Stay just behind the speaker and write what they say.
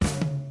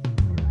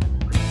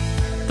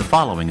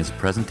following is a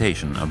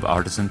presentation of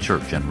Artisan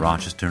Church in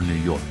Rochester, New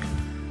York.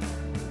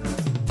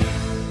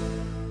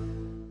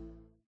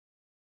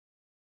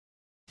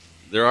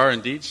 There are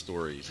indeed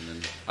stories, and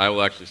then I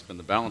will actually spend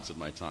the balance of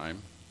my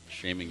time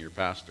shaming your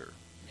pastor.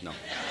 No.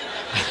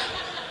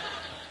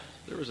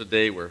 There was a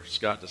day where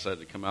Scott decided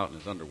to come out in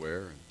his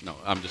underwear. No,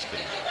 I'm just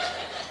kidding.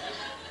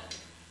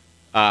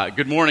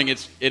 Good morning.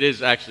 It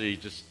is actually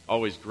just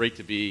always great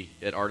to be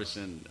at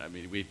Artisan. I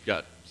mean, we've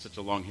got such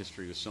a long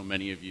history with so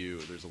many of you.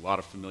 There's a lot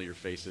of familiar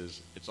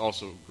faces. It's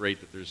also great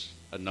that there's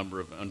a number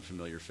of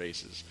unfamiliar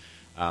faces.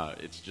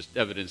 It's just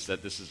evidence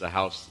that this is a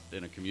house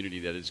in a community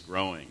that is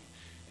growing.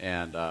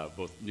 And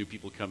both new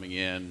people coming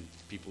in,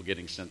 people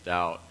getting sent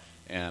out.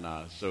 And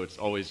so it's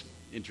always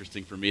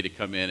interesting for me to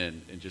come in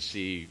and just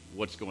see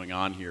what's going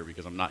on here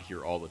because I'm not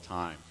here all the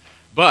time.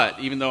 But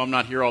even though I'm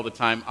not here all the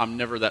time, I'm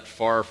never that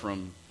far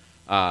from,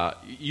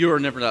 you are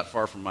never that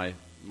far from my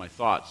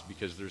thoughts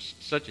because there's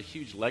such a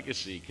huge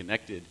legacy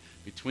connected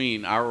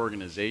between our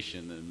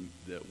organization and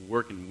the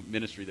work and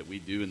ministry that we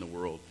do in the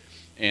world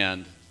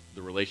and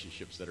the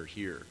relationships that are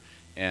here.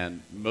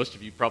 And most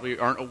of you probably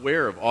aren't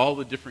aware of all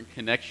the different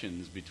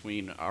connections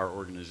between our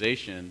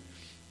organization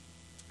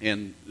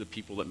and the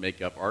people that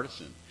make up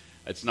Artisan.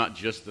 It's not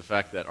just the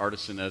fact that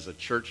Artisan as a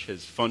church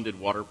has funded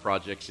water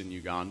projects in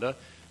Uganda.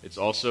 It's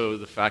also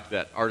the fact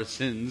that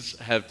artisans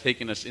have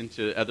taken us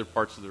into other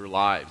parts of their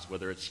lives,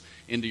 whether it's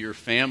into your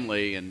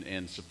family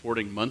and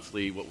supporting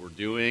monthly what we're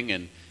doing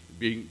and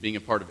being a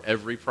part of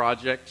every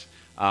project.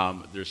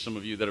 There's some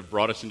of you that have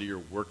brought us into your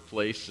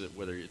workplace,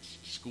 whether it's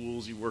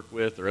schools you work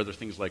with or other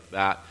things like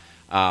that.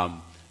 I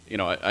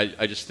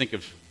just think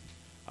of,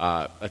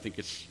 I think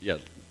it's,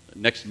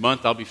 next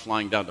month I'll be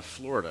flying down to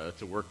Florida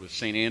to work with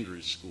St.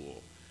 Andrew's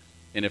School.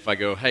 And if I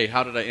go, hey,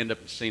 how did I end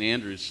up at St.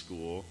 Andrew's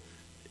School?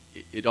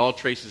 It all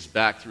traces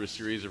back through a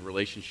series of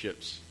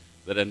relationships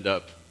that end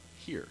up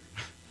here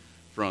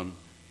from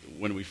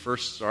when we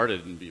first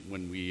started and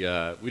when we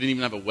didn't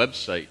even have a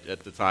website at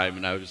the time,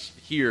 and I was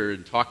here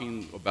and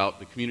talking about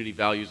the community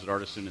values at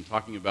Artisan and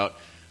talking about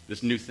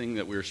this new thing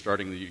that we were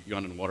starting, the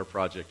Ugandan Water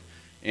Project,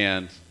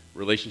 and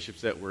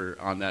relationships that were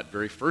on that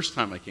very first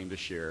time I came to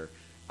share,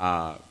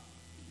 are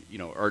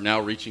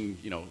now reaching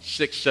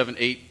 6, 7,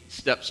 8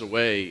 steps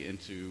away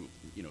into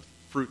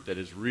fruit that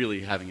is really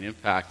having an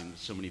impact in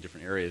so many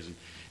different areas,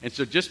 and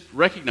so just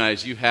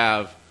recognize you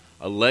have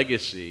a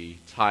legacy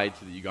tied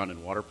to the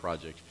Ugandan Water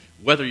Project,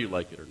 whether you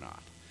like it or not,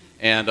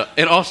 and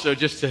also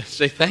just to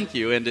say thank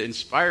you and to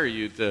inspire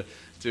you to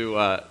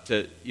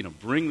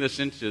bring this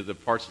into the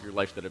parts of your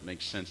life that it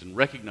makes sense, and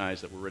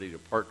recognize that we're ready to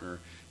partner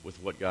with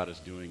what God is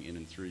doing in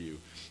and through you.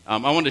 I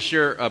wanted to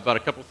share about a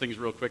couple things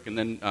real quick, and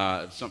then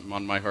something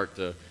on my heart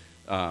to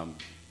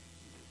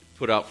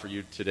put out for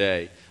you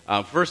today.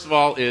 First of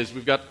all is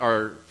we've got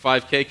our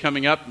 5K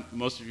coming up.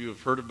 Most of you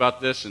have heard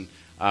about this, and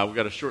we've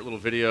got a short little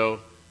video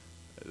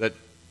that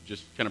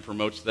just kind of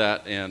promotes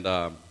that, and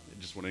I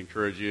just want to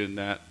encourage you in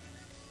that.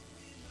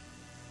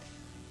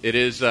 It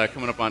is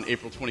coming up on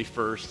April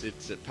 21st.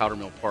 It's at Powder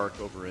Mill Park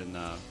over in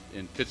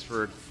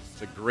Pittsford.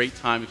 It's a great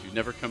time if you've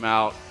never come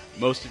out.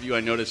 Most of you, I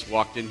noticed,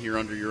 walked in here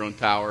under your own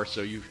power,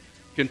 so you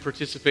can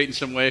participate in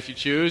some way if you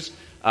choose.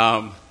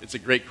 It's a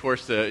great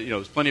course.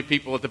 There's plenty of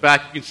people at the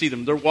back. You can see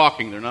them. They're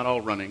walking. They're not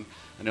all running.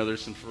 I know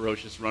there's some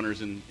ferocious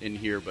runners in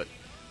here, but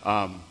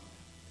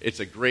it's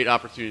a great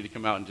opportunity to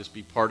come out and just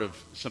be part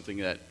of something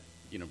that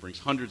brings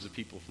hundreds of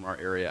people from our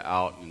area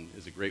out and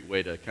is a great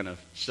way to kind of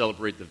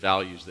celebrate the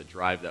values that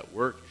drive that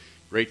work.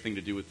 Great thing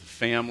to do with the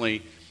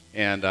family.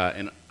 And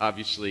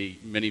obviously,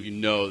 many of you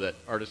know that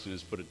Artisan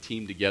has put a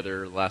team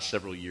together the last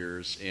several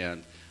years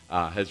and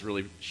has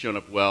really shown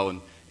up well.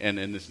 And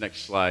in this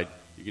next slide,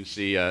 you can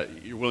see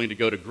you're willing to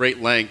go to great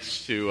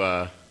lengths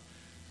or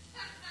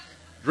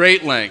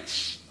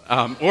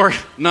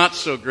not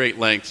so great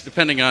lengths,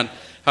 depending on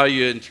how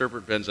you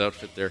interpret Ben's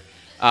outfit there.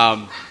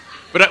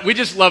 But we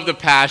just love the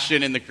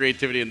passion and the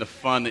creativity and the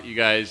fun that you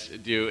guys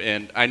do.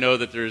 And I know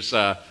that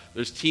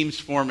there's teams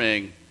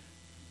forming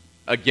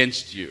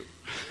against you.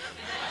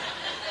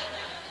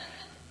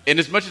 And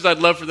as much as I'd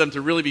love for them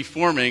to really be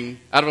forming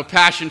out of a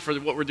passion for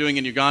what we're doing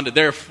in Uganda,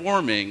 they're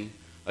forming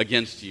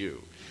against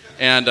you.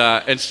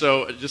 And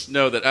so just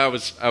know that I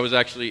was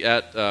actually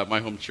at my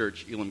home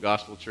church, Elam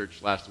Gospel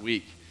Church, last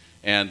week,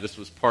 and this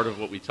was part of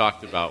what we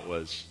talked about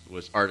was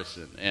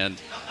Artisan. And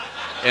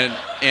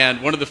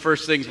one of the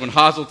first things when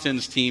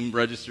Hazelton's team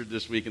registered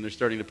this week and they're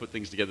starting to put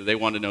things together, they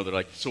want to know, they're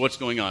like, so what's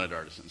going on at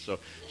Artisan? So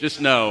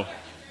just know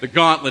the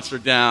gauntlets are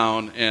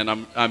down, and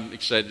I'm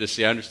excited to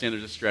see. I understand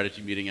there's a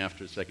strategy meeting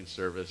after the second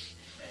service.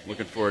 I'm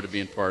looking forward to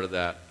being part of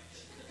that.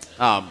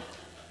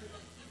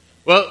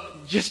 Well,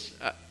 just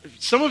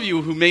some of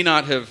you who may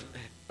not have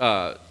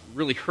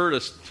really heard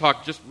us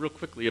talk just real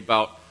quickly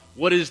about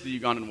what is the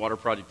Ugandan Water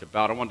Project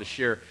about, I wanted to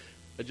share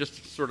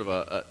just sort of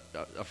a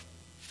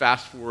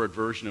fast-forward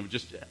version of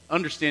just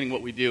understanding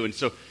what we do. And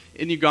so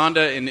in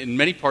Uganda and in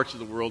many parts of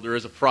the world, there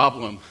is a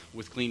problem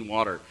with clean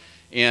water.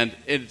 And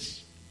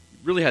it's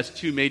really has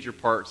two major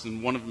parts,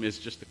 and one of them is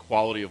just the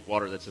quality of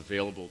water that's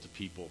available to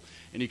people.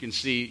 And you can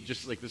see,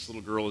 just like this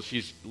little girl,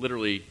 she's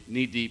literally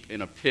knee-deep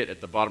in a pit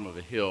at the bottom of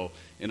a hill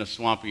in a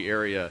swampy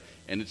area,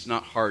 and it's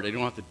not hard. They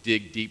don't have to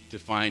dig deep to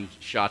find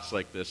shots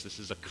like this. This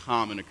is a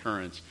common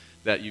occurrence,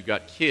 that you've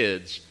got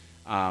kids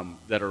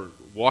that are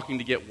walking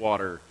to get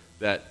water,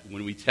 that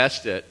when we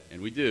test it,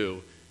 and we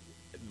do,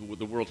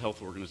 the World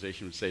Health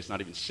Organization would say it's not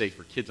even safe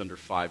for kids under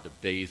 5 to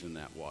bathe in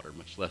that water,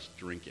 much less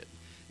drink it.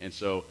 And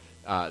so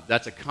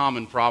that's a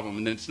common problem.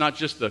 And then it's not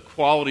just the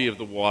quality of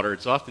the water.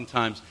 It's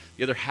oftentimes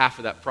the other half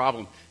of that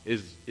problem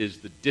is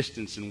the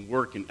distance and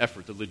work and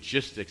effort, the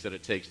logistics that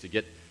it takes to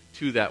get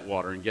to that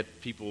water and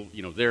get people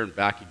there and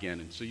back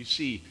again. And so you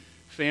see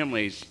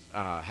families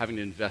having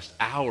to invest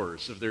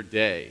hours of their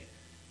day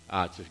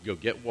to go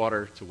get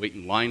water, to wait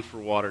in line for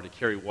water, to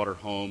carry water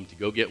home, to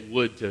go get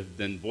wood, to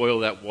then boil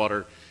that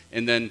water,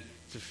 and then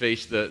to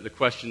face the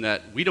question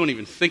that we don't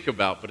even think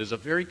about, but is a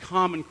very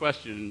common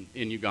question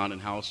in Ugandan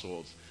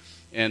households,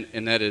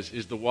 and that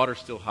is the water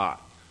still hot?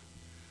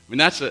 I mean,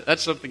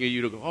 that's something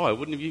you to go, oh, I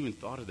wouldn't have even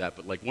thought of that,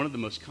 but like one of the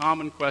most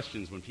common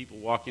questions when people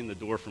walk in the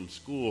door from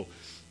school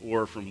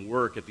or from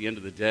work at the end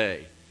of the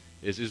day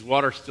is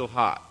water still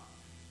hot?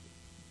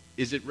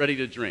 Is it ready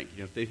to drink?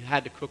 If they've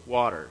had to cook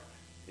water,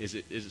 is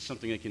it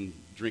something they can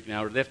drink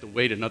now, or do they have to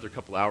wait another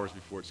couple hours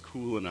before it's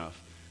cool enough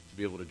to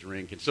be able to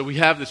drink? And so we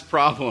have this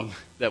problem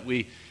that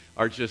we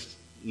are just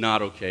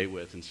not okay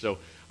with. And so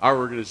our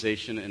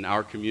organization and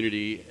our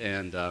community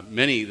and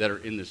many that are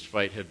in this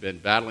fight have been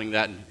battling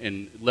that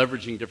and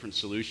leveraging different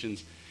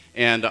solutions.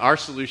 And our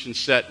solution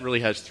set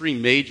really has three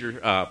major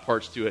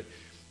parts to it.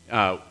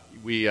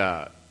 We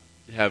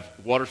have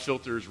water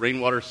filters,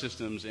 rainwater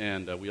systems,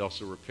 and we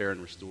also repair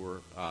and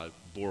restore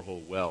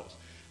borehole wells.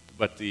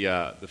 But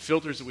the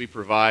filters that we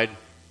provide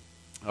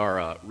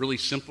are really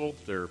simple.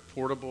 They're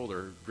portable.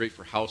 They're great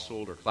for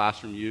household or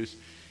classroom use.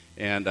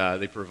 And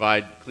they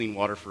provide clean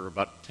water for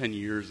about 10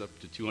 years, up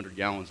to 200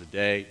 gallons a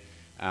day.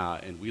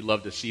 And we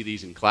love to see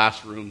these in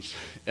classrooms.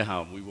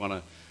 We want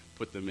to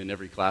put them in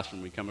every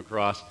classroom we come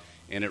across.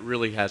 And it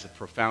really has a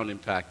profound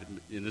impact.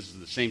 And this is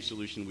the same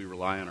solution we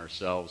rely on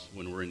ourselves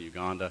when we're in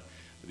Uganda.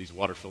 These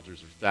water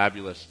filters are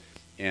fabulous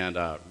and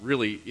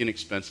really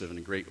inexpensive and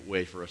a great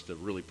way for us to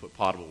really put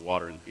potable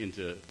water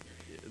into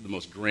the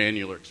most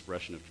granular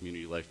expression of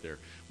community life there.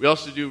 We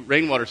also do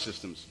rainwater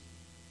systems.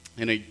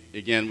 And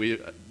again,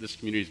 this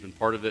community has been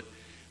part of it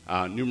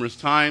numerous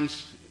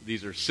times.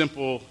 These are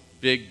simple,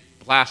 big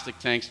plastic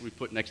tanks that we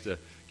put next to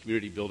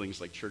community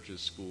buildings like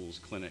churches, schools,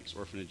 clinics,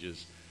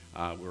 orphanages.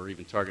 We're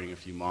even targeting a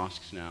few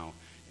mosques now.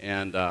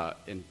 And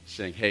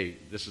saying, hey,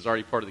 this is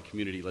already part of the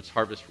community. Let's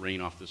harvest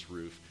rain off this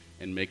roof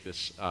and make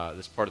this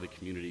part of the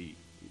community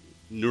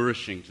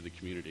nourishing to the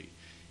community.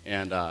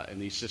 And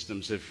these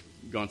systems have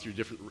gone through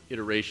different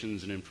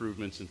iterations and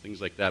improvements and things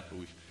like that, but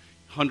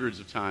hundreds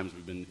of times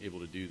we've been able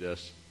to do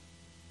this,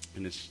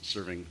 and it's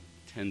serving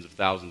tens of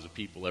thousands of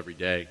people every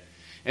day.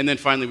 And then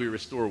finally we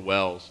restore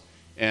wells,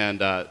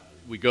 and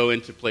we go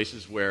into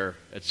places where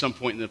at some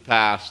point in the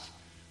past,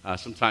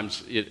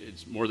 sometimes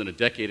it's more than a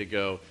decade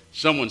ago,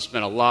 someone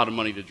spent a lot of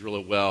money to drill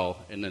a well,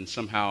 and then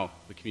somehow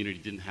the community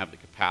didn't have the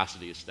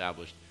capacity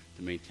established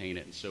to maintain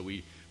it. And so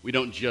we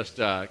don't just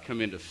come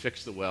in to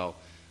fix the well.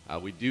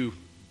 We do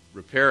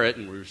repair it,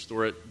 and we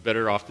restore it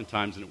better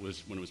oftentimes than it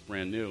was when it was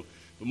brand new.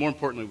 But more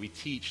importantly, we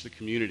teach the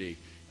community.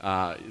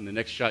 In the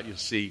next shot, you'll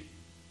see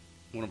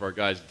one of our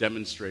guys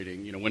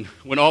demonstrating,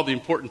 when all the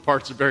important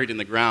parts are buried in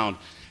the ground,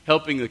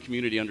 helping the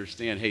community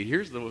understand, hey,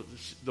 here's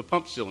the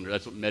pump cylinder.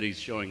 That's what Mehdi's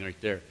showing right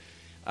there.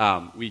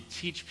 We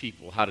teach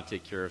people how to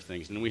take care of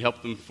things, and we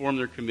help them form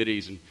their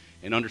committees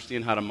and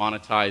understand how to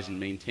monetize and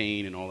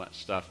maintain and all that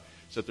stuff,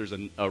 so that there's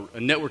a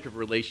network of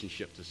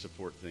relationship to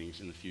support things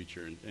in the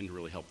future and to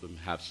really help them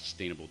have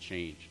sustainable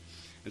change.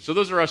 And so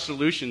those are our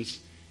solutions.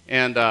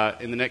 And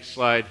in the next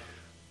slide,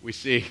 we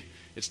see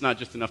it's not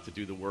just enough to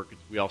do the work.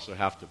 We also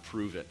have to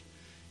prove it.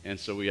 And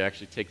so we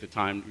actually take the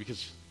time,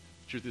 because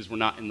the truth is we're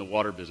not in the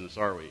water business,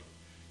 are we?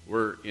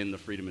 We're in the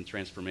freedom and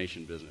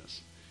transformation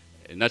business.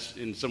 And that's,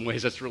 in some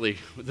ways, that's really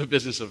the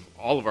business of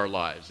all of our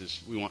lives,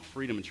 is we want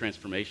freedom and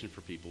transformation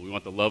for people. We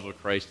want the love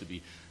of Christ to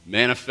be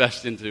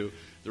manifest into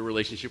their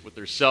relationship with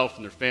their self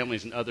and their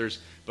families and others.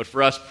 But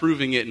for us,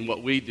 proving it in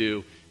what we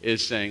do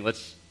is saying,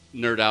 let's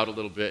nerd out a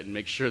little bit and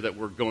make sure that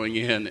we're going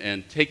in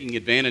and taking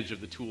advantage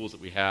of the tools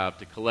that we have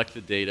to collect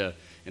the data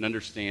and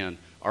understand,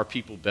 are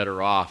people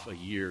better off a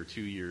year,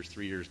 2 years,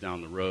 3 years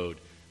down the road?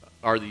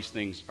 Are these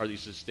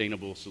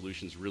sustainable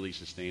solutions really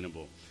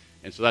sustainable?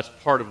 And so that's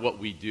part of what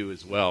we do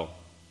as well.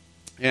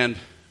 And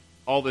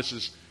all this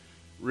is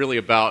really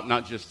about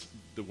not just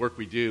the work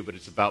we do, but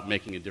it's about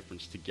making a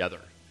difference together.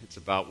 It's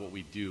about what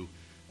we do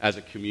as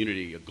a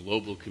community, a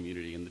global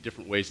community, and the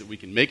different ways that we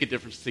can make a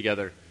difference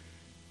together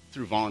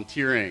through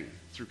volunteering,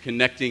 through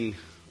connecting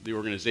the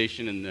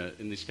organization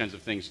and these kinds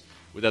of things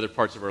with other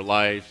parts of our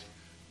lives,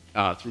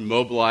 through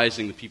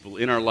mobilizing the people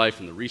in our life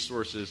and the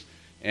resources,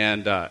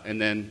 and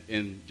then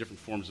in different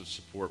forms of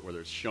support, whether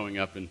it's showing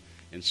up and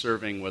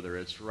serving, whether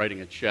it's writing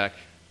a check.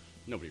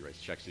 Nobody writes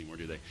checks anymore,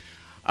 do they?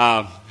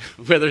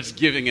 whether it's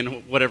giving in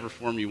whatever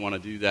form you want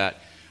to do that.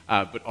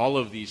 But all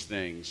of these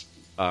things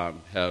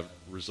have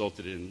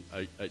resulted in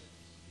a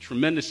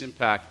tremendous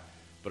impact,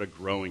 but a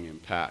growing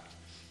impact.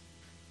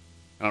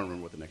 I don't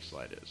remember what the next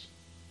slide is.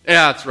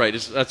 Yeah, that's right.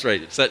 That's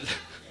right. It's that.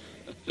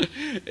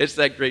 It's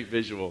that great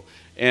visual,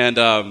 and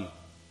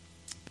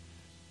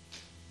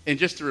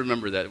just to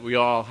remember that we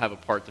all have a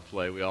part to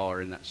play. We all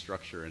are in that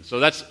structure, and so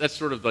that's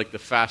sort of like the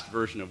fast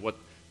version of what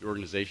the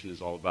organization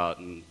is all about.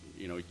 And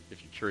if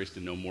you're curious to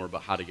know more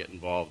about how to get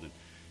involved in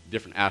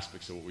different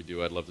aspects of what we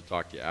do, I'd love to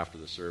talk to you after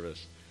the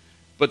service.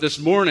 But this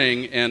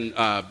morning, and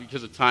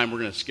because of time, we're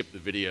going to skip the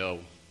video.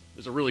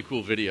 There's a really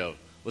cool video.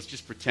 Let's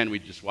just pretend we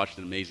just watched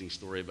an amazing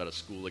story about a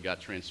school that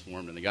got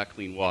transformed and they got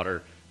clean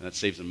water, and that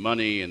saves them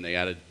money, and they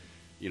added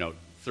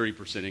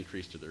 30%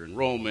 increase to their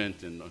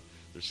enrollment, and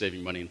they're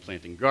saving money in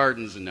planting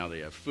gardens, and now they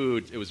have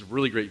food. It was a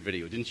really great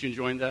video. Didn't you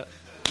enjoy that?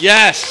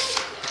 Yes!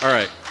 All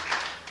right.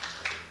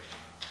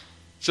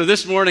 So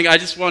this morning, I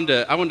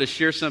wanted to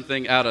share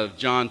something out of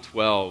John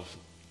 12,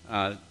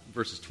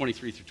 verses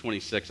 23 through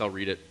 26. I'll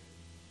read it.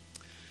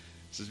 It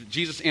says,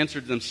 Jesus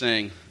answered them,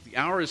 saying, "The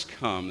hour has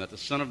come that the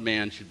Son of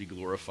Man should be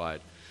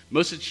glorified.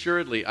 Most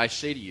assuredly, I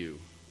say to you,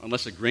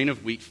 unless a grain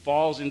of wheat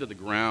falls into the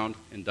ground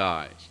and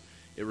dies,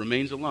 it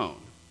remains alone.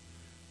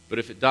 But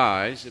if it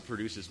dies, it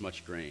produces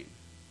much grain.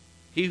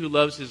 He who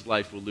loves his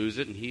life will lose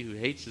it, and he who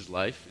hates his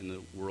life in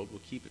the world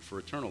will keep it for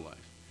eternal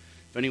life.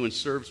 If anyone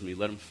serves me,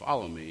 let him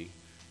follow me,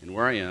 and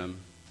where I am,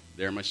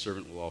 there my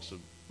servant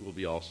will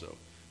be also.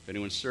 If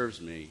anyone serves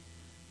me,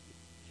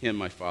 him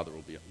my Father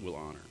will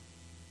honor."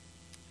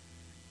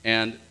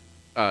 And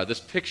this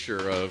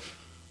picture of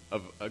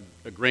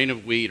a grain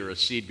of wheat or a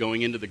seed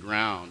going into the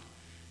ground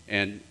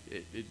and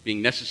it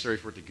being necessary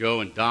for it to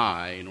go and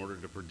die in order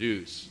to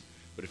produce.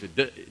 But if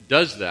it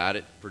does that,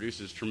 it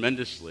produces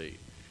tremendously,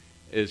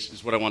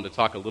 is what I wanted to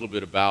talk a little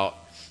bit about.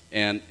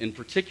 And in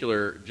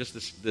particular,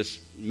 just this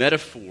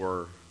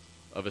metaphor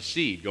of a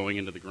seed going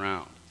into the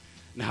ground.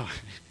 Now,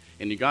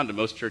 in Uganda,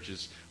 most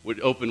churches would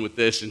open with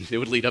this, and it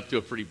would lead up to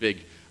a pretty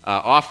big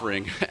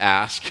offering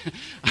ask.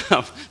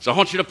 So I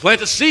want you to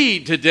plant a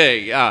seed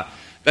today.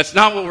 That's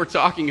not what we're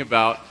talking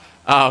about.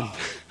 But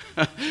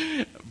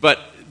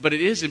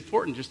it is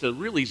important just to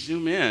really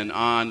zoom in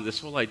on this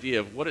whole idea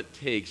of what it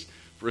takes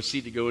for a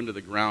seed to go into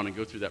the ground and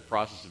go through that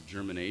process of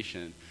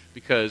germination,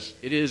 because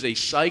it is a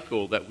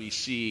cycle that we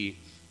see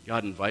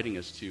God inviting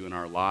us to in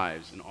our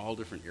lives in all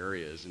different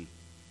areas.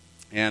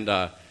 And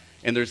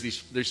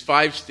there's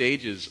 5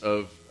 stages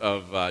of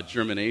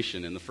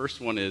germination, and the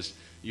first one is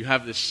you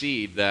have this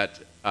seed that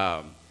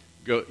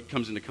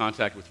comes into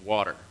contact with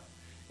water.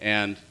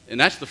 And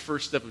that's the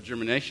first step of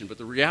germination. But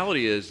the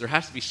reality is there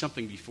has to be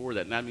something before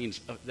that, and that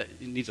means that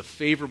it needs a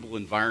favorable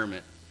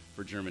environment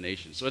for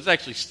germination. So it's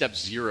actually step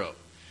 0.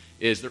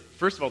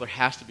 First of all, there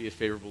has to be a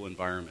favorable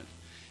environment.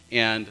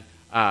 And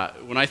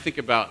when I think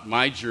about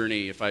my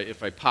journey, if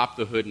I pop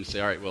the hood and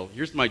say, all right, well,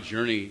 here's my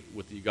journey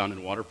with the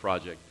Ugandan Water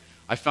Project,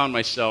 I found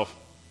myself,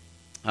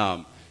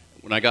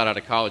 when I got out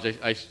of college,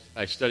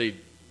 I studied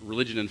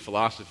religion and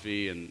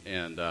philosophy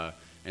and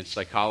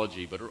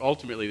psychology, but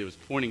ultimately it was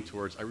pointing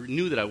towards, I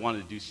knew that I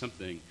wanted to do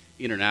something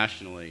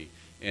internationally,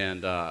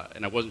 and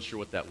I wasn't sure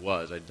what that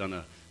was. I'd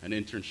done an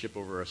internship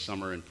over a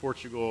summer in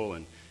Portugal,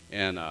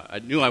 and I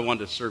knew I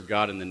wanted to serve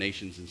God in the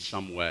nations in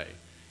some way.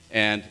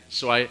 And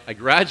so I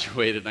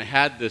graduated, and I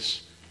had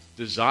this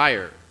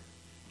desire,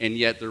 and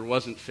yet there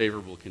wasn't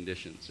favorable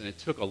conditions. And it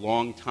took a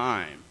long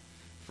time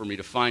for me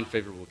to find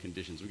favorable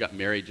conditions. We got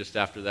married just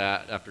after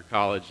that, after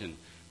college, and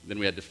then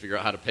we had to figure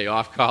out how to pay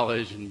off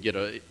college and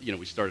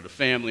we started a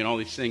family and all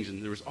these things.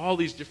 And there was all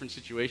these different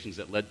situations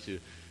that led to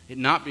it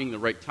not being the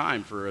right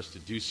time for us to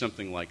do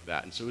something like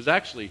that. And so it was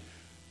actually,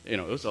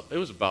 it was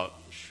about,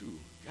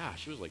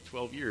 it was like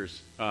 12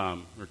 years, or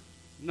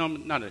no,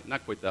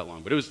 not quite that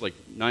long, but it was like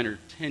 9 or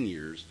 10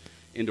 years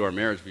into our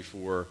marriage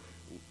before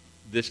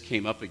this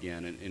came up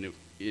again,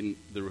 and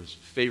there was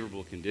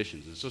favorable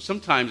conditions. And so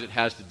sometimes it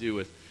has to do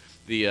with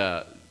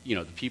the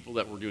people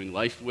that we're doing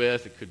life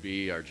with. It could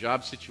be our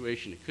job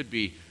situation. It could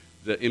be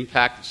the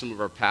impact of some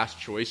of our past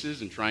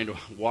choices and trying to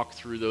walk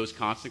through those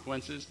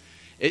consequences.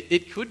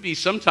 It could be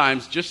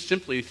sometimes just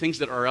simply things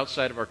that are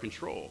outside of our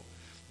control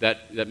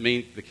that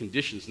make the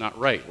conditions not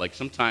right. Like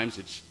sometimes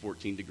it's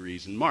 14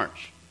 degrees in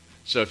March.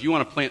 So if you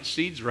want to plant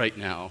seeds right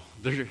now,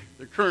 there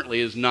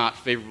currently is not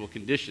favorable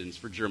conditions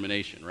for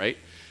germination, right?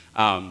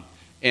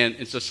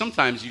 And so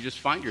sometimes you just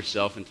find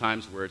yourself in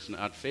times where it's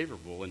not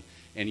favorable,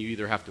 and you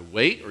either have to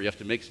wait or you have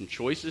to make some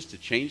choices to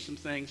change some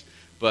things.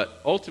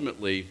 But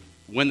ultimately,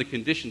 when the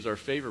conditions are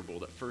favorable,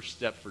 that first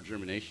step for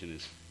germination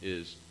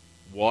is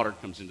water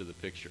comes into the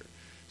picture.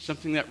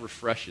 Something that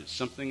refreshes,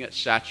 something that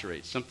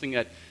saturates, something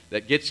that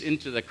gets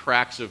into the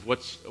cracks of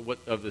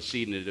of the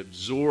seed, and it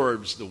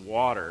absorbs the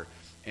water,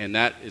 and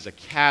that is a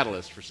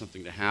catalyst for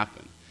something to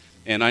happen.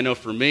 And I know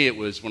for me it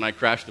was when I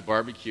crashed the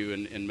barbecue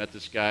and met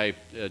this guy,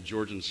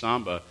 George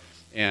Nsamba,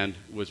 and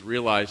was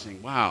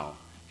realizing, wow,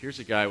 here's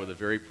a guy with a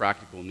very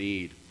practical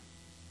need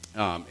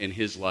in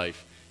his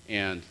life.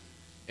 And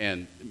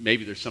and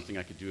maybe there's something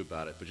I could do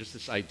about it. But just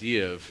this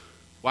idea of,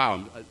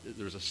 wow,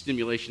 there was a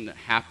stimulation that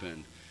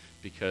happened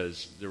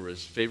because there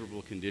was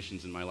favorable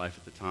conditions in my life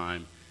at the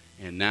time,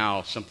 and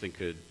now something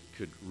could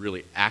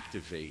really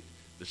activate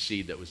the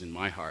seed that was in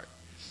my heart.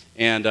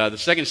 And the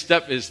second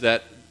step is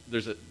that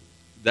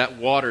that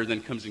water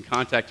then comes in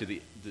contact to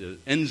the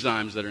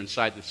enzymes that are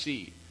inside the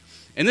seed.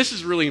 And this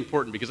is really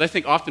important because I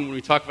think often when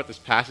we talk about this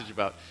passage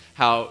about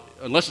how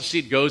unless a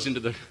seed goes into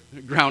the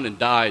ground and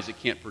dies, it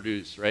can't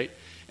produce, right?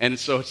 And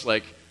so it's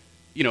like,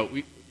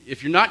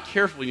 if you're not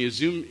careful and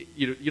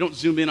you don't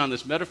zoom in on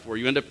this metaphor,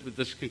 you end up with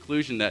this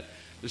conclusion that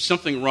there's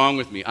something wrong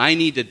with me. I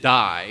need to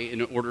die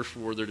in order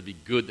for there to be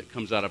good that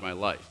comes out of my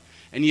life.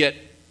 And yet,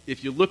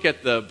 if you look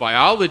at the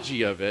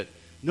biology of it,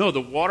 no,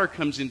 the water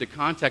comes into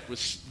contact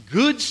with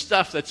good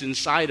stuff that's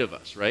inside of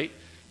us, right?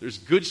 There's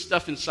good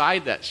stuff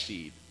inside that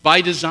seed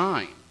by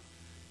design.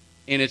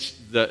 And it's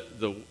the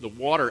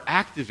water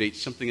activates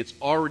something that's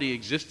already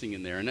existing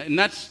in there. And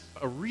that's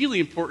a really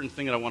important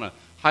thing that I want to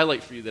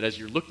highlight for you, that as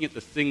you're looking at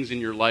the things in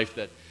your life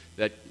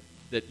that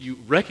you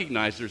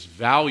recognize there's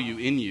value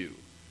in you,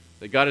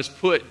 that God has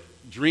put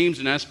dreams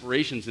and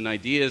aspirations and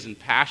ideas and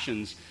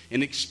passions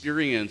and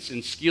experience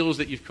and skills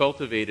that you've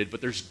cultivated,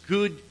 but there's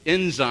good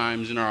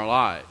enzymes in our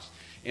lives.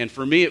 And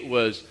for me, it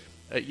was,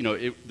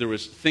 there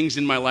was things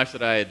in my life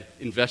that I had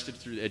invested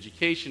through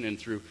education and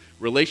through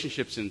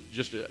relationships and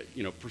just,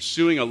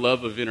 pursuing a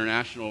love of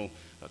international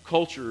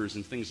cultures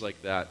and things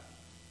like that.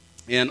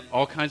 And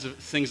all kinds of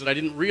things that I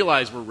didn't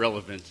realize were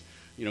relevant.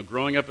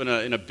 Growing up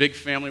in a big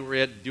family where we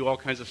had to do all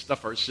kinds of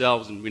stuff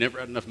ourselves, and we never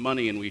had enough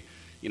money, and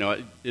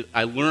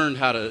I learned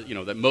how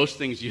to, that most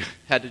things you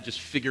had to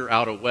just figure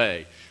out a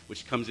way,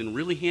 which comes in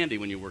really handy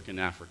when you work in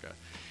Africa.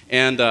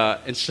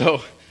 And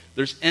so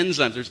there's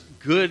enzymes, there's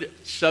good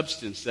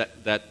substance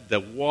that the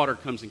water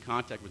comes in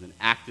contact with and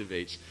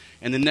activates.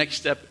 And the next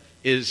step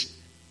is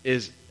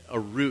a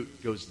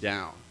root goes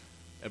down.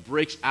 It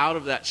breaks out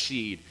of that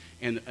seed,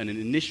 and an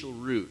initial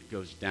root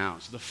goes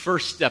down. So the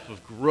first step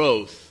of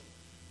growth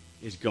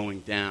is going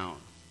down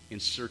in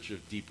search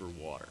of deeper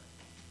water.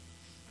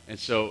 And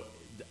so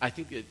I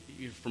think that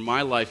for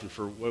my life and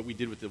for what we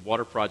did with the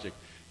water project,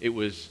 it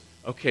was,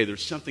 okay,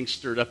 there's something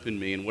stirred up in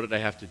me, and what did I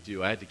have to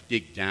do? I had to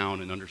dig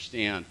down and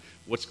understand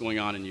what's going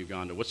on in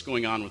Uganda, what's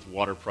going on with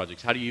water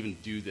projects, how do you even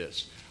do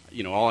this?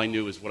 All I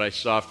knew was what I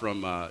saw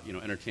from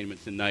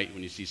Entertainment Tonight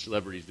when you see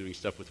celebrities doing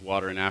stuff with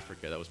water in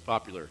Africa. That was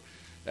popular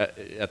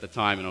at the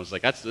time, and I was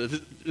like, that's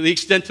the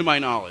extent to my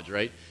knowledge,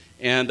 right?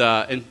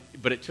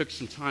 But it took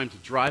some time to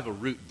drive a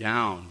root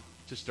down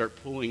to start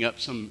pulling up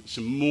some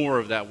more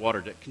of that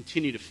water to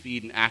continue to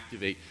feed and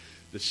activate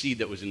the seed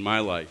that was in my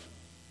life.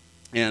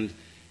 And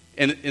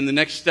the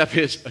next step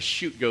is a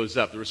shoot goes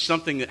up. There was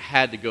something that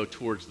had to go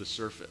towards the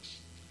surface.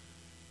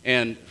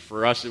 And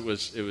for us, it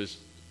was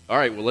all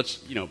right, well, let's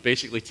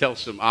basically tell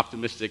some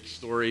optimistic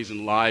stories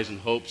and lies and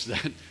hopes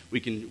that we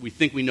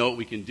think we know what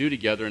we can do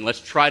together, and let's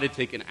try to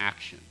take an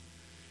action.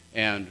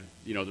 And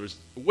there's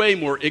way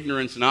more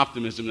ignorance and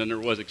optimism than there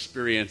was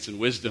experience and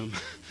wisdom.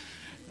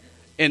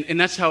 And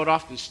that's how it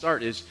often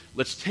starts, is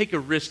let's take a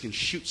risk and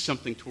shoot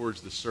something towards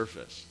the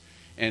surface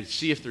and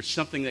see if there's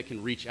something that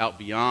can reach out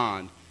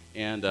beyond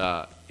and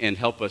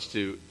help us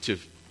to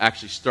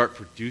actually start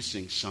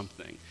producing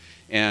something.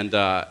 And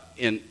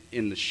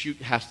the shoot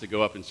has to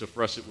go up. And so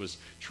for us, it was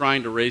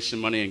trying to raise some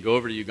money and go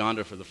over to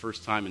Uganda for the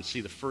first time and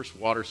see the first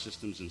water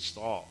systems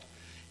installed.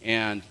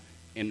 And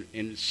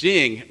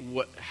seeing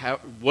what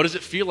does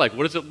it feel like?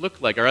 What does it look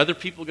like? Are other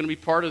people going to be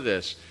part of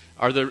this?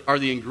 Are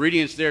the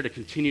ingredients there to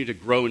continue to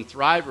grow and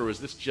thrive, or is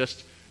this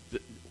just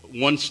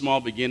one small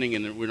beginning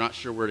and we're not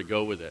sure where to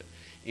go with it?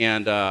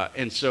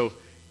 And so,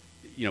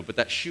 but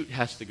that shoot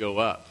has to go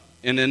up.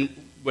 And then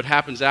what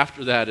happens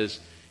after that is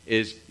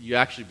you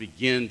actually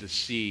begin to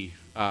see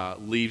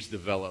leaves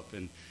develop,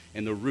 and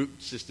the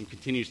root system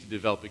continues to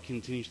develop. It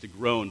continues to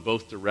grow in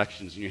both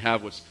directions, and you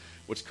have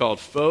what's called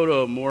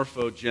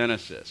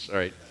photomorphogenesis. All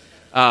right,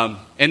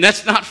 and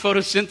that's not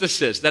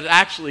photosynthesis. That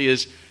actually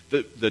is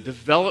the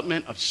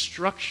development of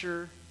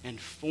structure and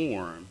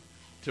form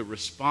to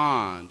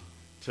respond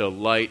to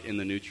light and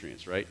the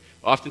nutrients. Right.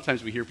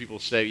 Oftentimes we hear people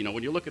say,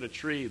 when you look at a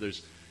tree,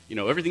 there's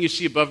everything you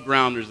see above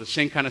ground. There's the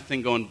same kind of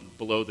thing going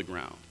below the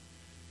ground.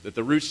 That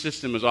the root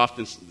system is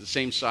often the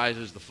same size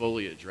as the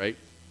foliage, right?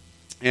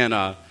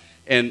 And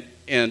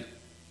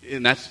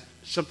that's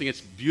something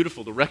that's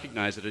beautiful to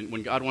recognize, that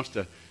when God wants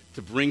to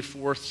bring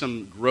forth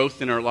some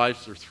growth in our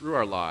lives or through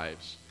our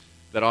lives,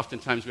 that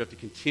oftentimes we have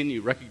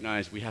to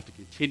recognize we have to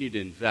continue to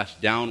invest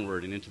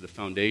downward and into the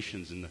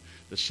foundations and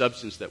the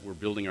substance that we're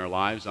building our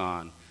lives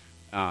on,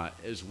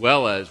 as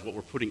well as what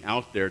we're putting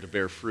out there to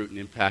bear fruit and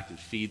impact and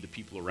feed the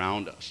people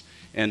around us.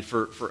 And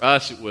for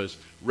us, it was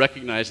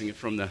recognizing it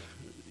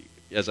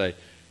as I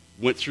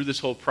went through this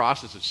whole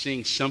process of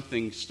seeing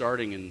something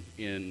starting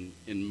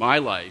in my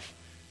life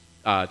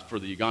for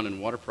the Ugandan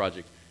Water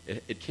Project,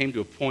 it came to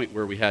a point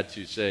where we had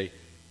to say,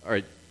 all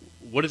right,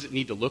 what does it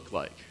need to look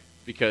like?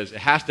 Because it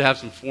has to have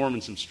some form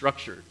and some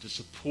structure to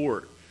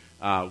support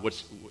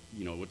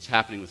what's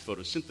happening with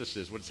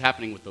photosynthesis, what's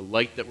happening with the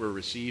light that we're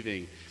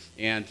receiving,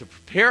 and to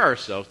prepare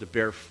ourselves to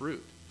bear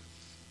fruit.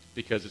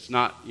 Because it's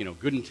not,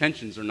 good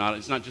intentions are not,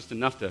 it's not just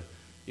enough to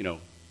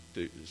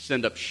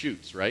send up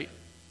shoots, right?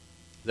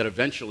 That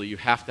eventually you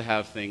have to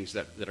have things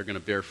that are going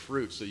to bear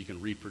fruit so you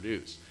can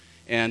reproduce.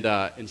 And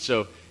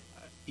so,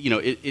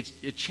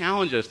 it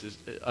challenges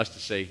us to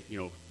say,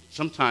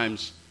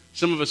 sometimes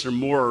some of us are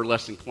more or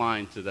less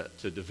inclined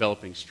to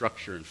developing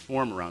structure and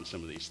form around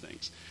some of these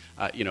things.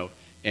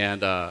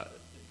 And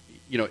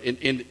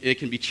it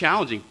can be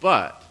challenging,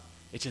 but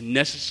it's a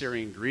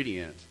necessary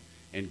ingredient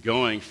in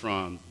going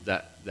from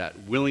that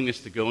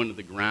willingness to go into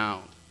the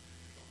ground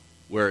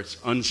where it's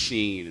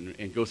unseen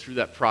and go through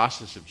that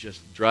process of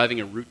just driving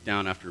a root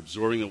down after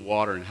absorbing the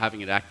water and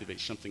having it activate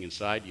something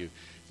inside you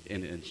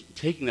and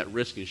taking that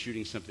risk and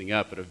shooting something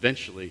up, but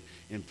eventually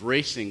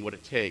embracing what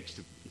it takes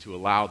to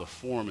allow the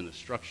form and the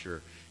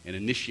structure and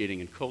initiating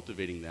and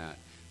cultivating that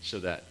so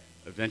that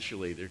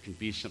eventually there can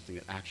be something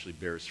that actually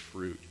bears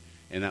fruit.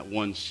 And that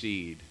one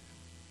seed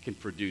can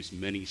produce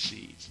many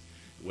seeds,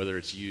 whether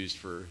it's used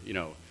for,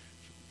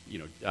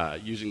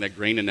 using that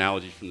grain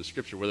analogy from the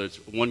scripture, whether it's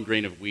one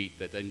grain of wheat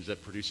that ends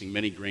up producing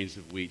many grains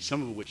of wheat,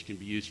 some of which can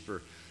be used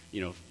for,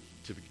 to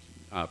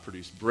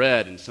produce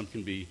bread, and some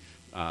can be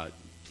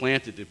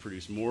planted to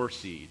produce more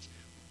seeds.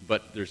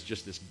 But there's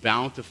just this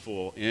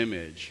bountiful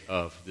image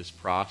of this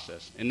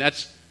process. And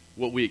that's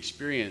what we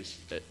experienced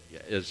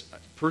as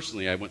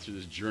personally I went through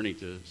this journey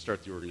to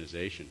start the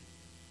organization.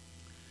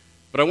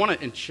 But I want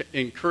to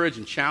encourage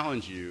and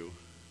challenge you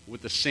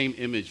with the same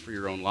image for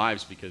your own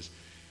lives, because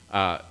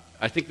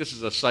I think this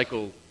is a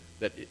cycle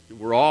that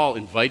we're all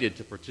invited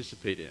to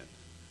participate in.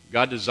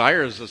 God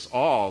desires us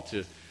all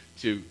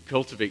to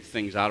cultivate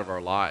things out of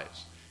our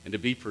lives and to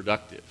be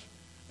productive.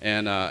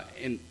 And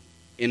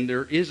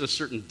there is a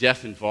certain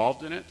death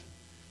involved in it,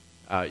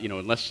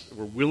 unless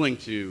we're willing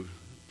to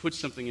put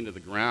something into the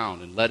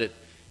ground and let it,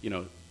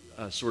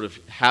 sort of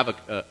have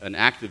an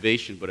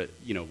activation. But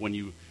when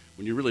you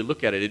really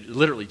look at it, it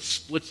literally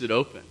splits it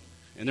open,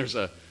 and there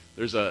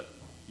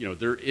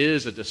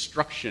is a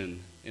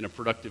destruction in a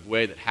productive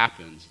way that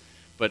happens,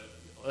 but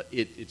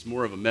it's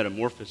more of a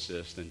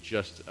metamorphosis than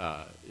just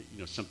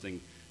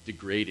something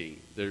degrading.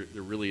 There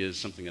really is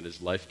something that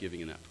is life-giving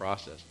in that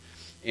process,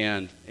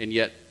 and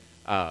yet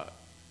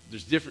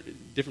there's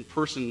different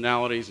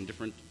personalities and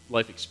different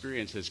life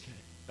experiences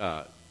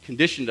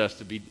conditioned us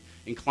to be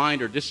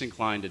inclined or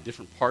disinclined to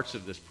different parts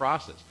of this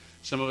process.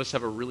 Some of us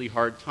have a really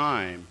hard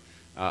time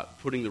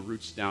putting the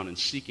roots down and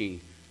seeking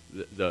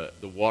the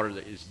water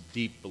that is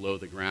deep below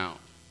the ground.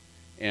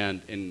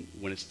 And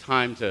when it's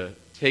time to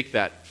take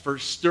that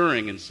first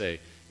stirring and say,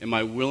 am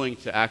I willing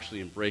to actually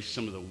embrace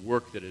some of the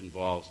work that it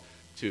involves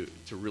to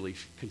really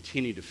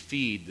continue to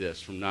feed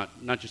this from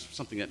not just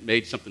something that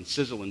made something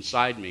sizzle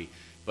inside me,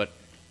 but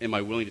am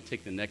I willing to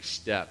take the next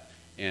step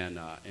and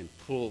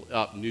pull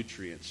up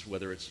nutrients,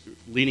 whether it's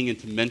leaning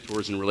into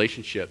mentors and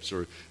relationships,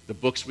 or the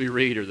books we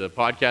read, or the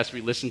podcasts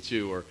we listen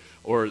to,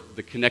 or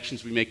the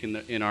connections we make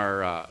in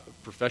our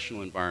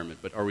professional environment.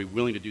 But are we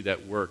willing to do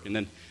that work? And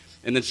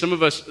then some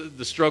of us,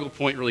 the struggle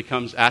point really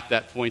comes at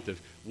that point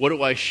of, what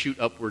do I shoot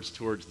upwards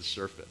towards the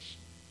surface?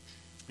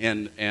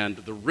 And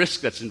the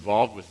risk that's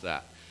involved with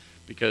that.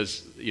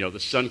 Because, the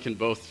sun can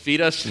both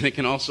feed us and it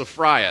can also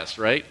fry us,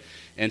 right?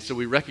 And so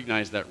we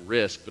recognize that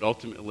risk, but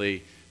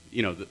ultimately,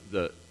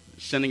 the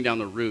sending down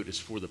the root is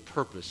for the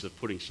purpose of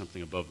putting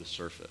something above the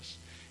surface.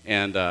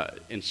 And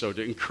so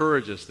to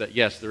encourage us that,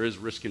 yes, there is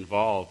risk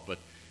involved,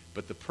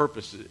 but the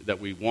purpose that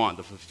we want,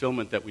 the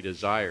fulfillment that we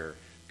desire,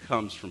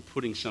 comes from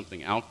putting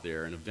something out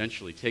there and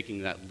eventually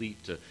taking that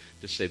leap to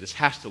say, this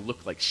has to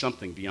look like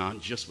something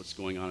beyond just what's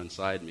going on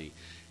inside me.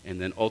 And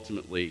then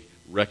ultimately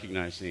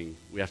recognizing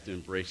we have to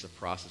embrace a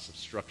process of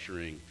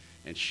structuring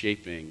and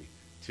shaping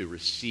to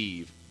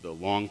receive the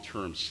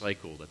long-term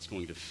cycle that's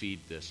going to feed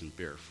this and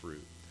bear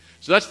fruit.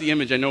 So that's the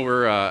image. I know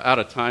we're out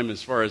of time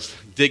as far as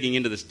digging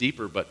into this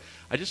deeper, but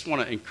I just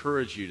want to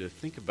encourage you to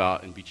think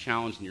about and be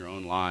challenged in your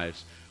own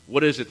lives.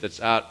 What is it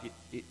that's out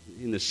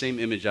in the same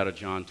image out of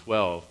John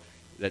 12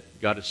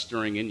 that God is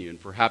stirring in you?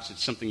 And perhaps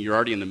it's something you're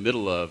already in the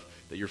middle of,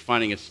 that you're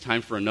finding it's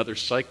time for another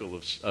cycle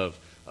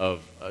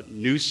of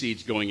new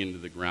seeds going into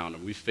the ground.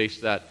 And we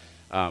face that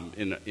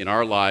in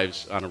our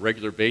lives on a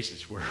regular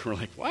basis, where we're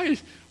like,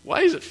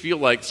 why does it feel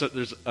like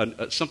there's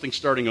something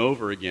starting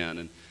over again?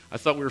 And I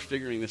thought we were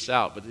figuring this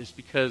out, but it's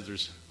because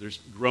there's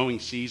growing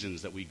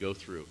seasons that we go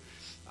through.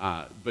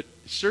 But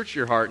search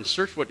your heart and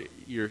search what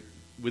you're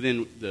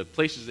within the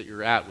places that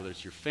you're at, whether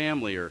it's your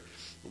family or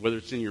whether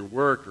it's in your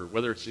work or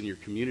whether it's in your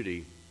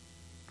community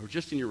or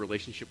just in your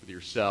relationship with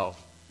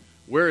yourself.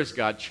 Where is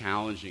God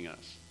challenging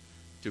us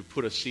to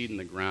put a seed in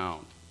the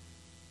ground,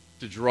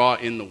 to draw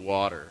in the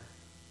water,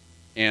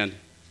 and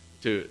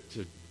to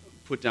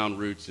put down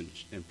roots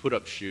and put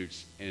up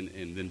shoots and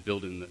then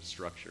build in the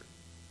structure?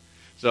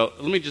 So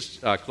let me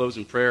just close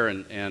in prayer,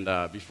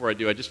 and before I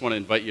do, I just want to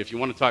invite you, if you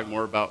want to talk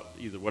more about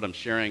either what I'm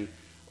sharing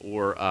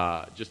or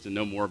just to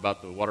know more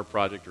about the Water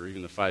Project or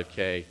even the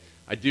 5K,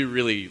 I do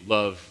really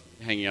love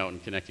hanging out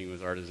and connecting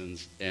with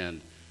Artisans,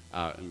 and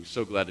I'm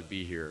so glad to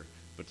be here.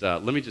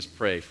 But let me just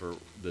pray for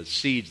the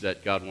seeds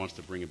that God wants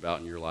to bring about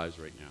in your lives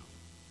right now.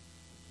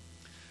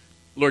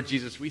 Lord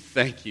Jesus, we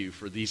thank you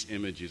for these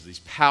images, these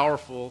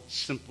powerful,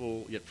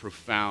 simple, yet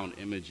profound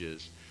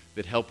images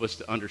that help us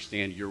to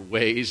understand your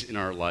ways in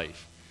our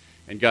life.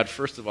 And God,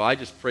 first of all, I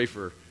just pray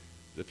for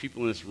the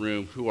people in this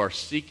room who are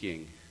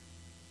seeking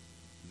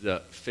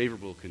the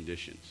favorable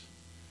conditions.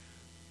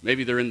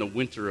 Maybe they're in the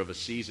winter of a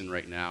season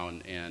right now,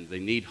 and they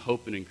need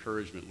hope and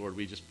encouragement. Lord,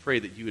 we just pray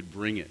that you would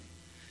bring it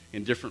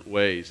in different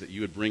ways, that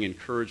you would bring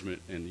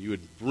encouragement and you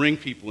would bring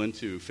people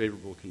into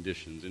favorable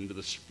conditions, into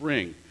the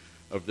spring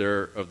of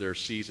their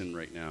season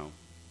right now.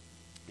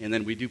 And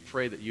then we do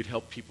pray that you'd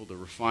help people to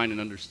refine and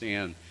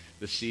understand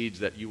the seeds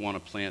that you want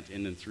to plant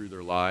in and through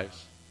their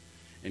lives,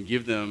 and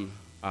give them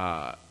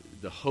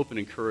the hope and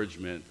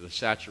encouragement, the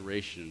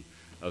saturation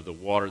of the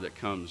water that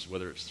comes,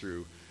 whether it's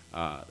through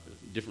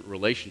different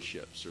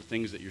relationships or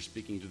things that you're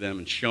speaking to them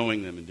and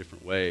showing them in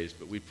different ways.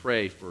 But we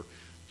pray for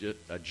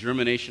a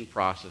germination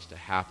process to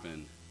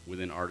happen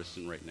within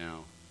Artisan right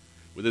now,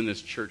 within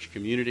this church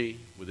community,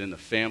 within the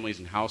families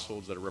and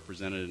households that are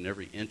represented in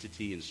every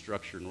entity and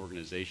structure and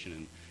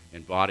organization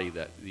and body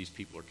that these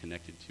people are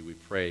connected to. We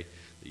pray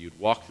that you'd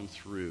walk them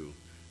through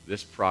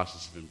this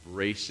process of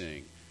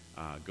embracing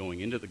going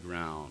into the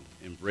ground,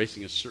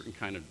 embracing a certain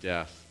kind of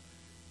death,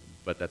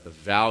 but that the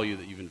value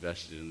that you've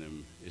invested in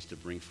them is to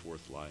bring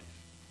forth life.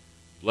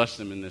 Bless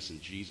them in this in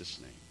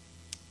Jesus' name.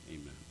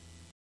 Amen.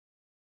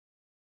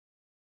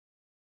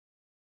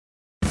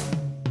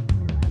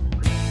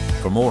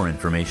 For more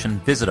information,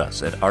 visit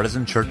us at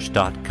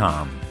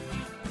artisanchurch.com.